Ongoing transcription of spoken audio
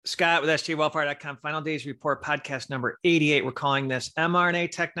Scott with sjwellfire.com, Final Days Report, podcast number 88. We're calling this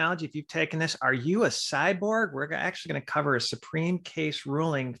mRNA technology. If you've taken this, are you a cyborg? We're actually going to cover a Supreme case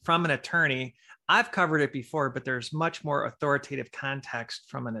ruling from an attorney. I've covered it before, but there's much more authoritative context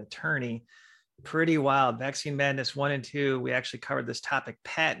from an attorney. Pretty wild. Vaccine Madness 1 and 2. We actually covered this topic: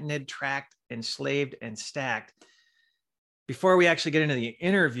 patented, tracked, enslaved, and stacked. Before we actually get into the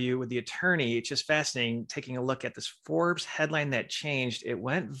interview with the attorney, it's just fascinating taking a look at this Forbes headline that changed. It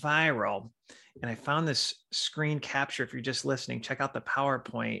went viral, and I found this screen capture. If you're just listening, check out the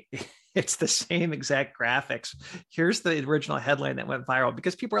PowerPoint. It's the same exact graphics. Here's the original headline that went viral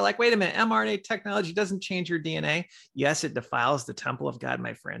because people are like, wait a minute, mRNA technology doesn't change your DNA. Yes, it defiles the temple of God,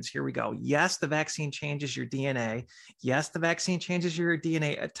 my friends. Here we go. Yes, the vaccine changes your DNA. Yes, the vaccine changes your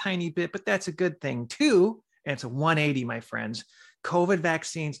DNA a tiny bit, but that's a good thing too. And it's a 180, my friends. COVID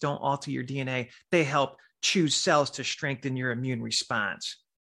vaccines don't alter your DNA. They help choose cells to strengthen your immune response.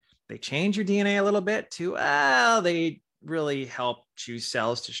 They change your DNA a little bit too. Well, they really help choose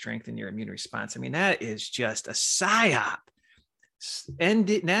cells to strengthen your immune response. I mean, that is just a psyop.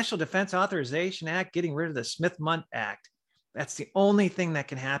 National Defense Authorization Act, getting rid of the Smith-Mundt Act. That's the only thing that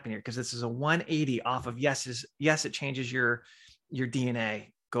can happen here, because this is a 180 off of yes, it changes your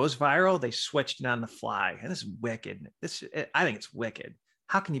DNA. Goes viral, they switched it on the fly. And this is wicked. I think it's wicked.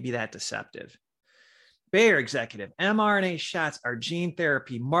 How can you be that deceptive? Bayer executive: mRNA shots are gene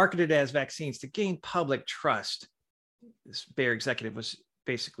therapy marketed as vaccines to gain public trust. This Bayer executive was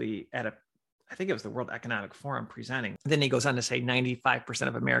basically at I think it was the World Economic Forum presenting. Then he goes on to say 95%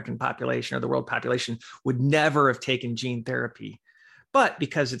 of American population, or the world population, would never have taken gene therapy. But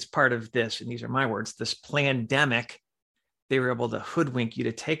because it's part of this, and these are my words, this plandemic, they were able to hoodwink you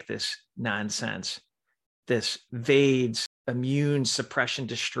to take this nonsense, this VAIDS, immune suppression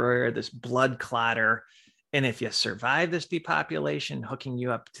destroyer, this blood clotter. And if you survive this depopulation, hooking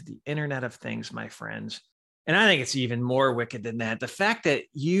you up to the Internet of Things, my friends. And I think it's even more wicked than that. The fact that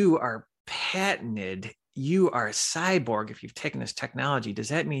you are patented, you are a cyborg if you've taken this technology, does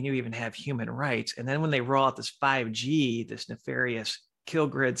that mean you even have human rights? And then when they roll out this 5G, this nefarious kill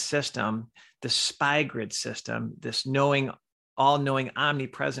grid system, the spy grid system, this all-knowing,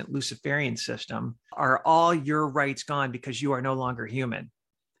 omnipresent Luciferian system, are all your rights gone because you are no longer human?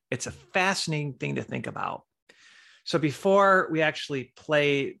 It's a fascinating thing to think about. So before we actually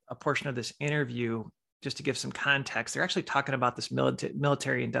play a portion of this interview, just to give some context, they're actually talking about this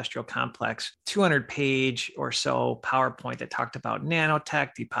military industrial complex, 200-page or so PowerPoint that talked about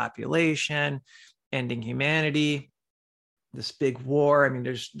nanotech, depopulation, ending humanity, this big war. I mean,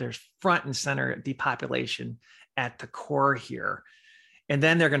 there's front and center depopulation at the core here. And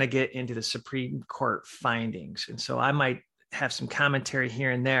then they're going to get into the Supreme Court findings. And so I might have some commentary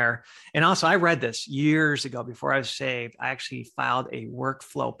here and there. And also, I read this years ago before I was saved. I actually filed a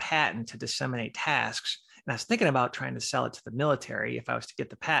workflow patent to disseminate tasks. And I was thinking about trying to sell it to the military if I was to get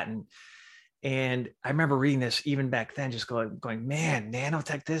the patent. And I remember reading this even back then, just going, man,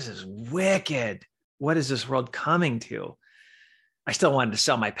 nanotech, this is wicked. What is this world coming to? I still wanted to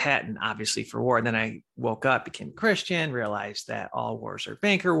sell my patent, obviously, for war. And then I woke up, became a Christian, realized that all wars are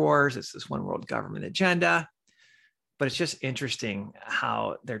banker wars. It's this one world government agenda. But it's just interesting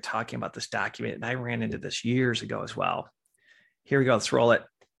how they're talking about this document. And I ran into this years ago as well. Here we go. Let's roll it.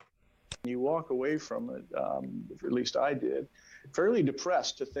 You walk away from it, at least I did, fairly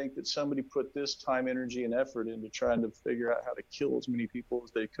depressed to think that somebody put this time, energy, and effort into trying to figure out how to kill as many people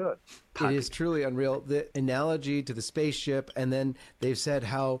as they could. It is truly unreal. The analogy to the spaceship, and then they've said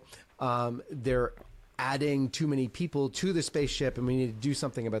how they're adding too many people to the spaceship, and we need to do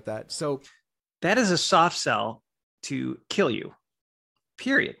something about that. So that is a soft sell to kill you,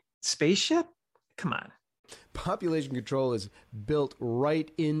 period. Spaceship? Come on. Population control is built right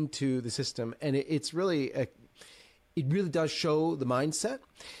into the system, and it really does show the mindset.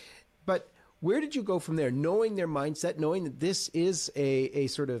 But where did you go from there, knowing their mindset, knowing that this is a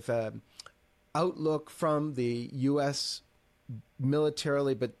sort of outlook from the U.S.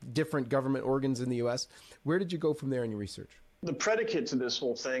 militarily, but different government organs in the U.S.? Where did you go from there in your research? The predicate to this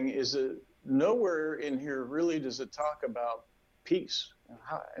whole thing is that nowhere in here really does it talk about peace.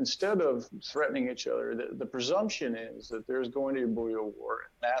 Instead of threatening each other, the presumption is that there's going to be a war,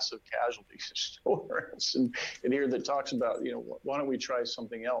 massive casualties, and here that talks about, why don't we try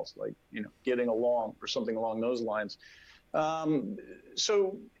something else, like, getting along or something along those lines.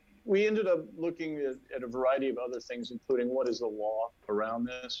 So we ended up looking at a variety of other things, including what is the law around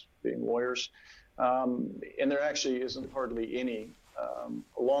this, being lawyers. And there actually isn't hardly any.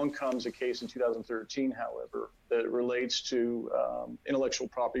 Along comes a case in 2013, however, that relates to intellectual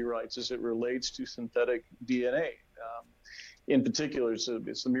property rights as it relates to synthetic DNA. In particular, it's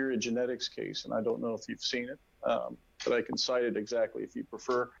the myriad genetics case, and I don't know if you've seen it, but I can cite it exactly if you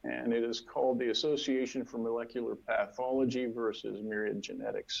prefer. And it is called the Association for Molecular Pathology versus Myriad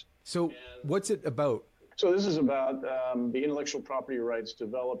Genetics. So what's it about? So this is about the intellectual property rights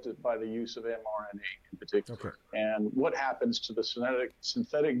developed by the use of mRNA in particular, Okay. and what happens to the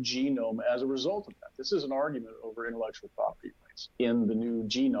synthetic genome as a result of that. This is an argument over intellectual property rights in the new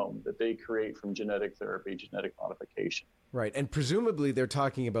genome that they create from genetic therapy, genetic modification. Right. And presumably they're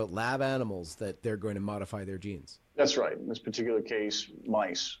talking about lab animals that they're going to modify their genes. That's right. In this particular case,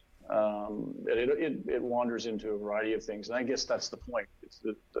 mice. It wanders into a variety of things. And I guess that's the point. It's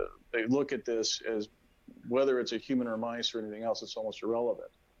that they look at this as whether it's a human or mice or anything else, it's almost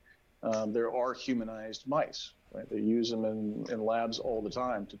irrelevant. There are humanized mice, right? They use them in labs all the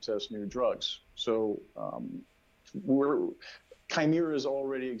time to test new drugs. So chimeras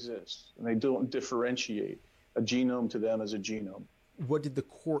already exist, and they don't differentiate a genome to them as a genome. What did the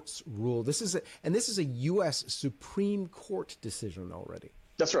courts rule? This is a U.S. Supreme Court decision already.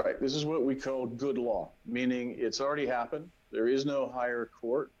 That's right. This is what we call good law, meaning it's already happened. There is no higher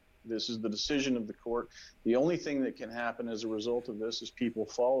court. This is the decision of the court. The only thing that can happen as a result of this is people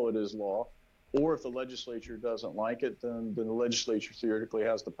follow it as law, or if the legislature doesn't like it, then the legislature theoretically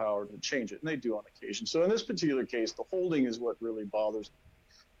has the power to change it, and they do on occasion. So in this particular case, the holding is what really bothers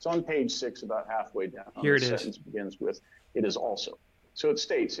me. It's on page 6, about halfway down. Here it is. The is. sentence begins with, "It is also." So it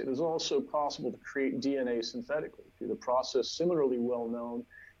states, "It is also possible to create DNA synthetically through the process similarly well known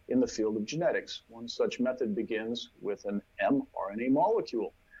in the field of genetics. One such method begins with an mRNA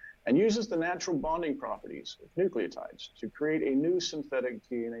molecule and uses the natural bonding properties of nucleotides to create a new synthetic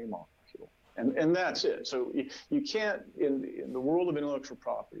DNA molecule." And that's it. So you can't, in the world of intellectual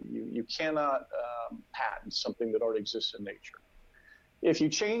property, you cannot patent something that already exists in nature. If you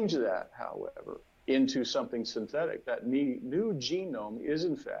change that, however, into something synthetic, that new genome is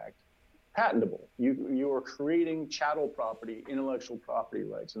in fact patentable. You are creating chattel property, intellectual property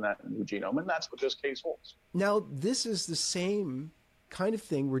rights in that new genome, and that's what this case holds. Now, this is the same kind of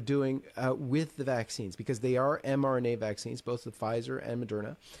thing we're doing with the vaccines, because they are mRNA vaccines, both the Pfizer and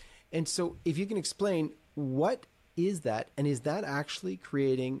Moderna. And so if you can explain, what is that, and is that actually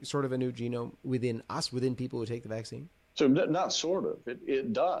creating sort of a new genome within us, within people who take the vaccine? So not sort of,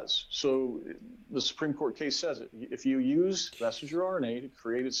 it does. So the Supreme Court case says it. If you use messenger RNA to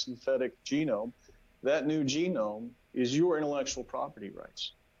create a synthetic genome, that new genome is your intellectual property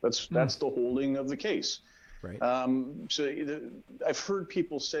rights. That's the holding of the case. Right. I've heard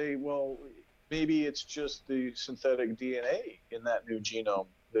people say, well, maybe it's just the synthetic DNA in that new genome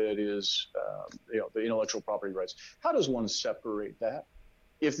that is, the intellectual property rights. How does one separate that?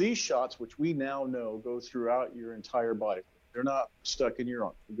 If these shots, which we now know go throughout your entire body, they're not stuck in your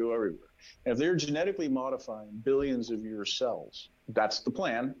arm, they go everywhere. And if they're genetically modifying billions of your cells, that's the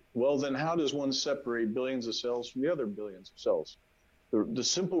plan. Well, then how does one separate billions of cells from the other billions of cells? The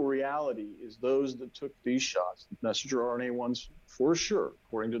simple reality is those that took these shots, the messenger RNA ones for sure,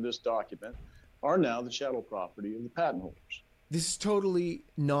 according to this document, are now the chattel property of the patent holders. This is totally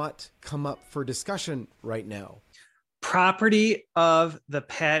not come up for discussion right now. Property of the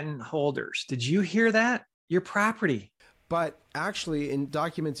patent holders. Did you hear that? Your property. But actually, in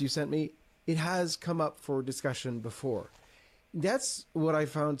documents you sent me, it has come up for discussion before. That's what I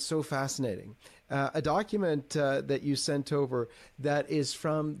found so fascinating. A document that you sent over that is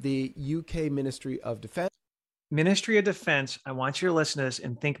from the UK Ministry of Defense. Ministry of Defense, I want you to listen to this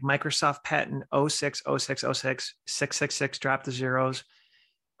and think Microsoft patent 060606 666, drop the zeros,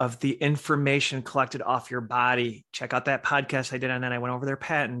 of the information collected off your body. Check out that podcast I did on that. I went over their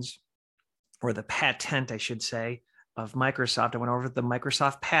patents, or the patent, I should say, of Microsoft. I went over the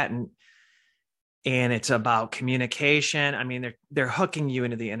Microsoft patent, and it's about communication. I mean, they're hooking you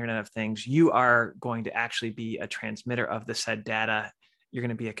into the Internet of Things. You are going to actually be a transmitter of the said data. You're going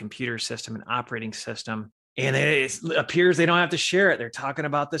to be a computer system, an operating system. And it appears they don't have to share it. They're talking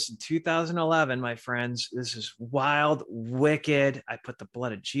about this in 2011, my friends. This is wild, wicked. I put the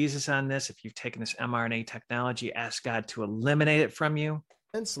blood of Jesus on this. If you've taken this mRNA technology, ask God to eliminate it from you.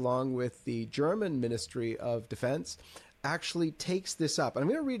 Along with the German Ministry of Defense, actually takes this up. And I'm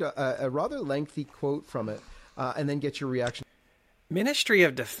going to read a rather lengthy quote from it and then get your reaction. Ministry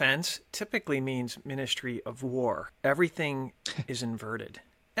of Defense typically means Ministry of War. Everything is inverted.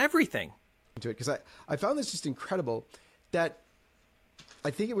 Everything. To it, because I found this just incredible that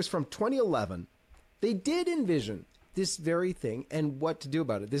I think it was from 2011. They did envision this very thing and what to do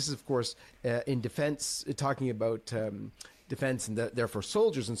about it. This is, of course, in defense, talking about defense and therefore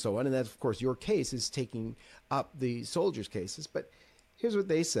soldiers and so on. And that, of course, your case is taking up the soldiers' cases. But here's what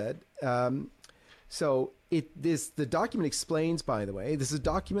they said. So The document explains, by the way, this is a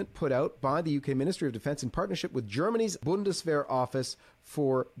document put out by the UK Ministry of Defence in partnership with Germany's Bundeswehr Office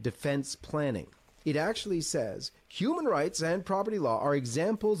for Defence Planning. It actually says, human rights and property law are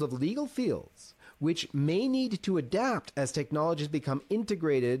examples of legal fields which may need to adapt as technologies become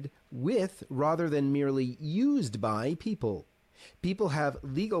integrated with rather than merely used by people. People have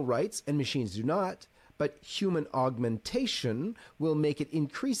legal rights and machines do not, but human augmentation will make it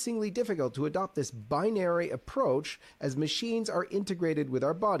increasingly difficult to adopt this binary approach as machines are integrated with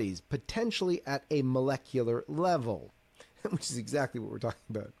our bodies, potentially at a molecular level, which is exactly what we're talking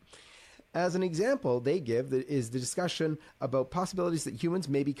about. As an example they give is the discussion about possibilities that humans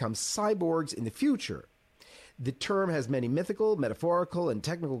may become cyborgs in the future. The term has many mythical, metaphorical, and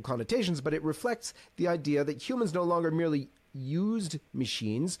technical connotations, but it reflects the idea that humans no longer merely used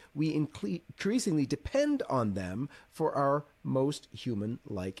machines, we increasingly depend on them for our most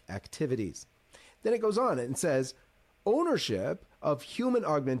human-like activities. Then it goes on and says, ownership of human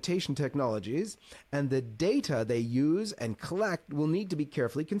augmentation technologies and the data they use and collect will need to be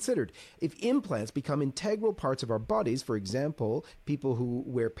carefully considered. If implants become integral parts of our bodies, for example, people who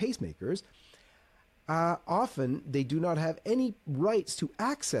wear pacemakers, often they do not have any rights to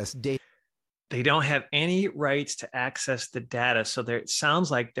access data. They don't have any rights to access the data. So it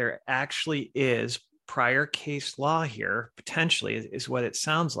sounds like there actually is prior case law here, potentially, is what it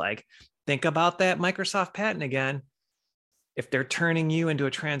sounds like. Think about that Microsoft patent again. If they're turning you into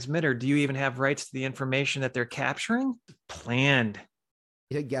a transmitter, do you even have rights to the information that they're capturing? Planned.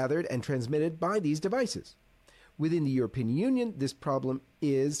 Gathered and transmitted by these devices. Within the European Union, this problem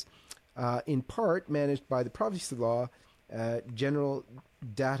is in part managed by the privacy law, General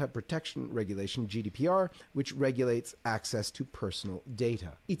Data Protection Regulation, GDPR, which regulates access to personal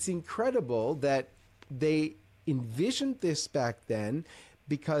data. It's incredible that they envisioned this back then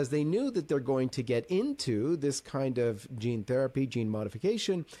because they knew that they're going to get into this kind of gene therapy, gene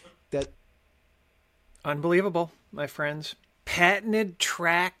modification that... Unbelievable, my friends. Patented,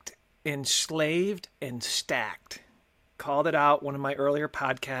 tracked, enslaved, and stacked. Called it out one of my earlier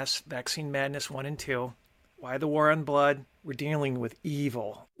podcasts, Vaccine Madness 1 and 2. Why the war on blood? We're dealing with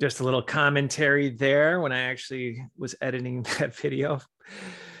evil. Just a little commentary there when I actually was editing that video. A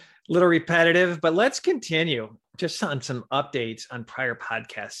little repetitive, but let's continue. Just on some updates on prior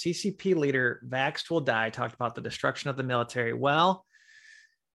podcasts. CCP leader Vaxxed will die talked about the destruction of the military. Well,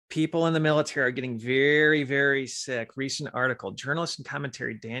 people in the military are getting very, very sick. Recent article, journalist and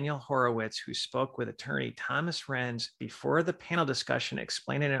commentary Daniel Horowitz, who spoke with attorney Thomas Renz before the panel discussion,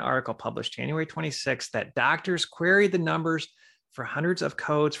 explained in an article published January 26 that doctors queried the numbers for hundreds of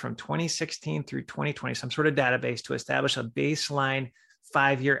codes from 2016 through 2020, some sort of database to establish a baseline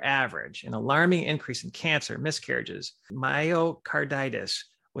 5-year average. An alarming increase in cancer, miscarriages, myocarditis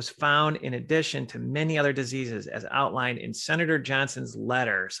was found in addition to many other diseases as outlined in Senator Johnson's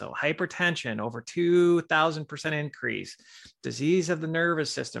letter. So hypertension, over 2,000% increase, disease of the nervous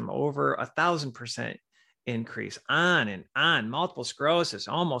system, over 1,000% increase, on and on, multiple sclerosis,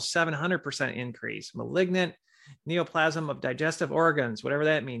 almost 700% increase, malignant neoplasm of digestive organs, whatever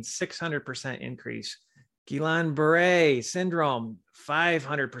that means, 600% increase, Guillain-Barre syndrome,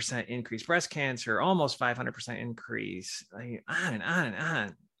 500% increase, breast cancer, almost 500% increase, on and on and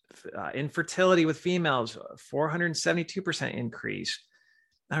on. Infertility with females, 472% increase.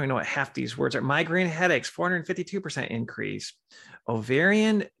 I don't even know what half these words are. Migraine headaches, 452% increase.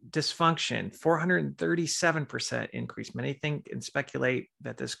 Ovarian dysfunction, 437% increase. Many think and speculate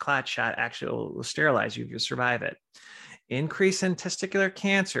that this clot shot actually will sterilize you if you survive it. Increase in testicular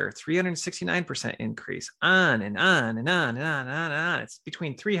cancer, 369% increase, on and on and on and on and on and on. It's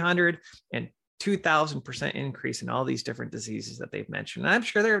between 300 and 2,000% increase in all these different diseases that they've mentioned. And I'm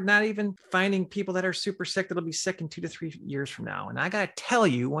sure they're not even finding people that are super sick that'll be sick in 2 to 3 years from now. And I got to tell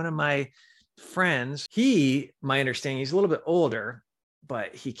you, one of my friends, my understanding, he's a little bit older,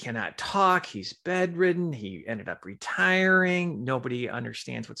 but he cannot talk. He's bedridden. He ended up retiring. Nobody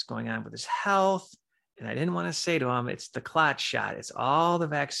understands what's going on with his health. And I didn't want to say to him, it's the clot shot. It's all the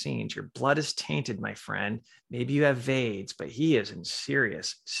vaccines. Your blood is tainted, my friend. Maybe you have AIDS, but he is in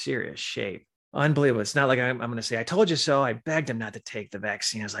serious, serious shape. Unbelievable. It's not like I'm going to say, I told you so. I begged him not to take the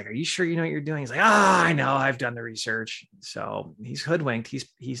vaccine. I was like, are you sure you know what you're doing? He's like, I know. I've done the research. So he's hoodwinked.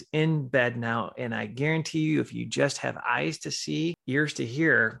 He's in bed now. And I guarantee you, if you just have eyes to see, ears to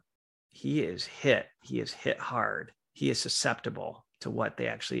hear, he is hit. He is hit hard. He is susceptible to what they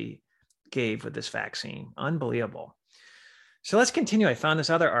actually gave with this vaccine. Unbelievable. So let's continue. I found this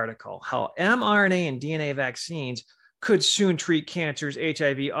other article, how mRNA and DNA vaccines could soon treat cancers,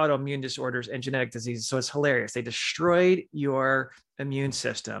 HIV, autoimmune disorders, and genetic diseases. So it's hilarious. They destroyed your immune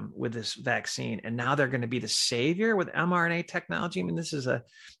system with this vaccine, and now they're going to be the savior with mRNA technology. I mean, this is a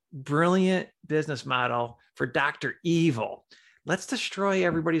brilliant business model for Dr. Evil. Let's destroy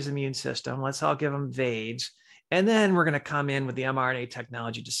everybody's immune system. Let's all give them VAIDS. And then we're going to come in with the mRNA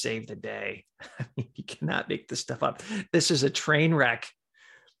technology to save the day. I mean, you cannot make this stuff up. This is a train wreck.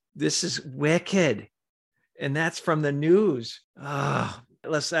 This is wicked. And that's from the news.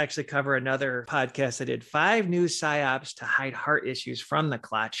 Let's actually cover another podcast I did, 5 new psyops to hide heart issues from the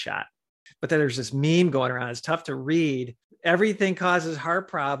clot shot. But then there's this meme going around. It's tough to read. Everything causes heart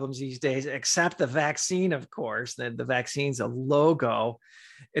problems these days, except the vaccine, of course. The vaccine's a logo.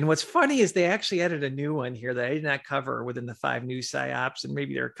 And what's funny is they actually added a new one here that I did not cover within the 5 new psyops, and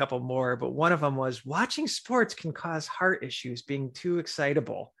maybe there are a couple more, but one of them was watching sports can cause heart issues, being too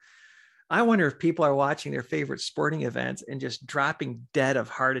excitable. I wonder if people are watching their favorite sporting events and just dropping dead of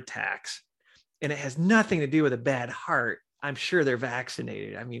heart attacks. And it has nothing to do with a bad heart. I'm sure they're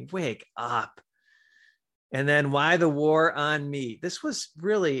vaccinated. I mean, wake up. And then why the war on meat? This was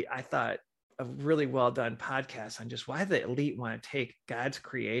really, I thought, a really well done podcast on just why the elite want to take God's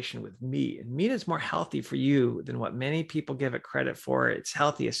creation with meat. And meat is more healthy for you than what many people give it credit for. It's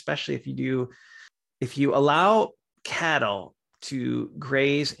healthy, especially if you allow cattle to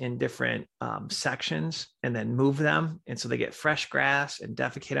graze in different sections and then move them. And so they get fresh grass and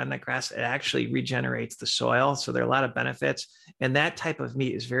defecate on that grass. It actually regenerates the soil. So there are a lot of benefits. And that type of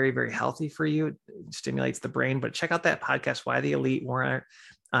meat is very, very healthy for you. It stimulates the brain. But check out that podcast, Why the Elite War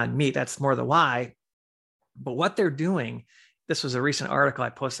on Meat. That's more the why. But what they're doing, this was a recent article I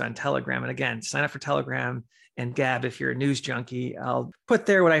posted on Telegram. And again, sign up for Telegram and Gab if you're a news junkie. I'll put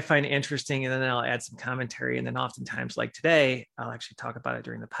there what I find interesting, and then I'll add some commentary. And then oftentimes, like today, I'll actually talk about it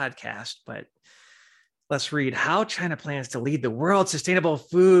during the podcast. But let's read how China plans to lead the world's sustainable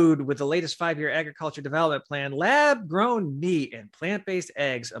food with the latest 5-year agriculture development plan, lab-grown meat and plant-based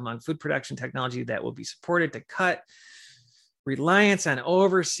eggs among food production technology that will be supported to cut reliance on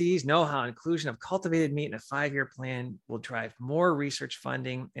overseas know-how. Inclusion of cultivated meat in a 5-year plan will drive more research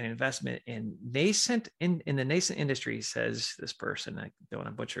funding and investment in the nascent industry, says this person. I don't want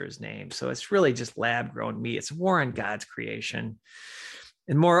to butcher his name. So it's really just lab-grown meat. It's a war on God's creation.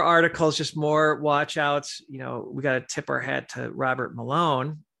 And more articles, just more watch outs. You know, we got to tip our hat to Robert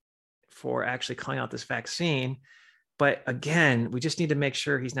Malone for actually calling out this vaccine. But again, we just need to make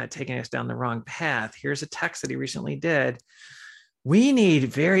sure he's not taking us down the wrong path. Here's a text that he recently did. We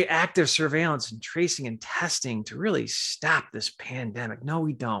need very active surveillance and tracing and testing to really stop this pandemic. No,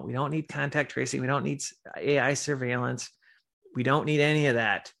 we don't. We don't need contact tracing. We don't need AI surveillance. We don't need any of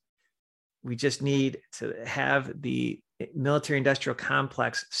that. We just need to have the military industrial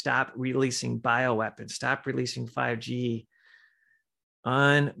complex stop releasing bioweapons, stop releasing 5G.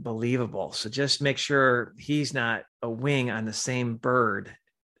 Unbelievable. So just make sure he's not a wing on the same bird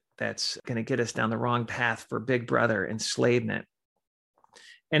that's going to get us down the wrong path for Big Brother enslavement.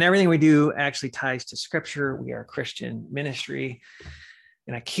 And everything we do actually ties to scripture. We are a Christian ministry.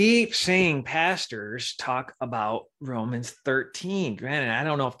 And I keep saying pastors talk about Romans 13. Granted, I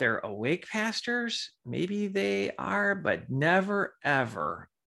don't know if they're awake pastors. Maybe they are, but never, ever,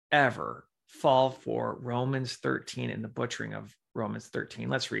 ever fall for Romans 13 and the butchering of Romans 13.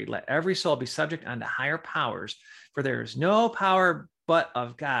 Let's read. Let every soul be subject unto higher powers, for there is no power but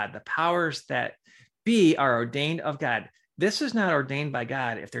of God. The powers that be are ordained of God. This is not ordained by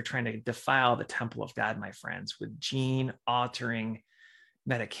God if they're trying to defile the temple of God, my friends, with gene-altering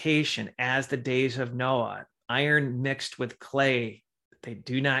medication, as the days of Noah, iron mixed with clay. They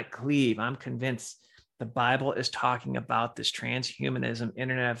do not cleave. I'm convinced the Bible is talking about this transhumanism,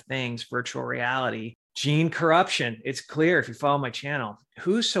 Internet of Things, virtual reality, gene corruption. It's clear if you follow my channel.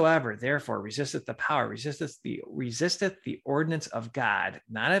 Whosoever therefore resisteth the power, resisteth the ordinance of God,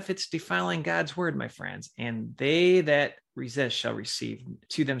 not if it's defiling God's word, my friends. And they that resist shall receive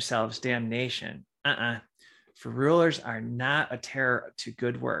to themselves damnation. For rulers are not a terror to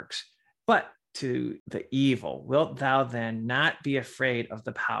good works, but to the evil. Wilt thou then not be afraid of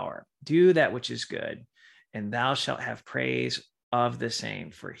the power? Do that which is good, and thou shalt have praise of the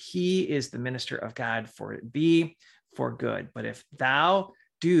same. For he is the minister of God for good. But if thou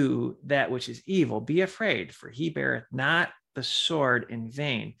do that which is evil, be afraid, for he beareth not the sword in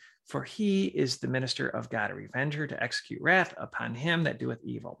vain. For he is the minister of God, a revenger to execute wrath upon him that doeth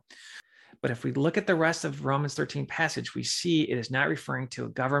evil. But if we look at the rest of Romans 13 passage, we see it is not referring to a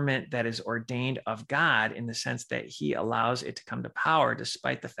government that is ordained of God in the sense that he allows it to come to power,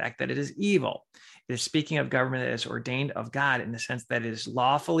 despite the fact that it is evil. It is speaking of government that is ordained of God in the sense that it is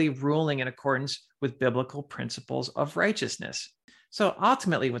lawfully ruling in accordance with biblical principles of righteousness. So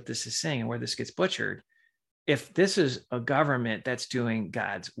ultimately what this is saying, and where this gets butchered, if this is a government that's doing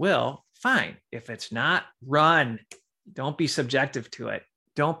God's will, fine. If it's not, run. Don't be subjective to it.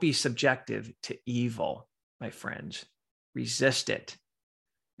 Don't be subjective to evil, my friends. Resist it,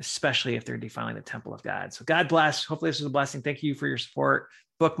 especially if they're defiling the temple of God. So God bless. Hopefully this was a blessing. Thank you for your support.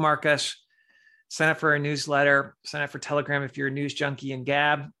 Bookmark us. Sign up for our newsletter. Sign up for Telegram if you're a news junkie, and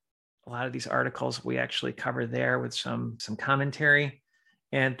Gab. A lot of these articles we actually cover there with some commentary.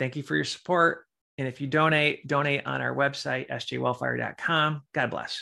 And thank you for your support. And if you donate on our website, sjwellfire.com. God bless.